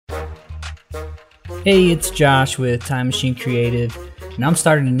Hey, it's Josh with Time Machine Creative, and I'm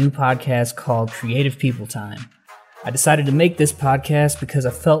starting a new podcast called Creative People Time. I decided to make this podcast because I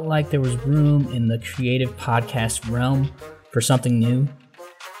felt like there was room in the creative podcast realm for something new.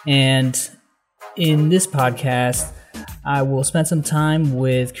 And in this podcast, I will spend some time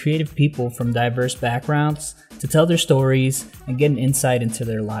with creative people from diverse backgrounds to tell their stories and get an insight into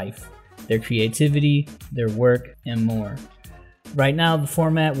their life, their creativity, their work, and more. Right now, the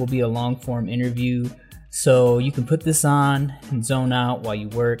format will be a long-form interview, so you can put this on and zone out while you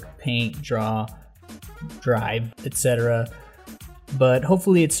work, paint, draw, drive, etc. But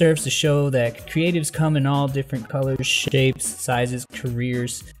hopefully it serves to show that creatives come in all different colors, shapes, sizes,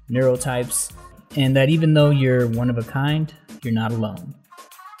 careers, neurotypes, and that even though you're one of a kind, you're not alone.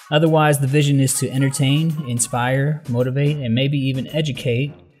 Otherwise, the vision is to entertain, inspire, motivate, and maybe even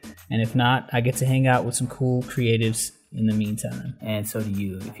educate. And if not, I get to hang out with some cool creatives in the meantime. And so do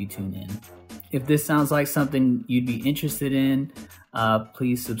you if you tune in. If this sounds like something you'd be interested in,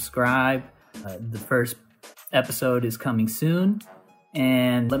 please subscribe. The first episode is coming soon.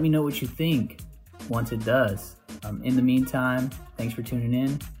 And let me know what you think once it does. In the meantime, thanks for tuning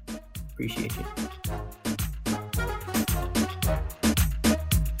in. Appreciate you.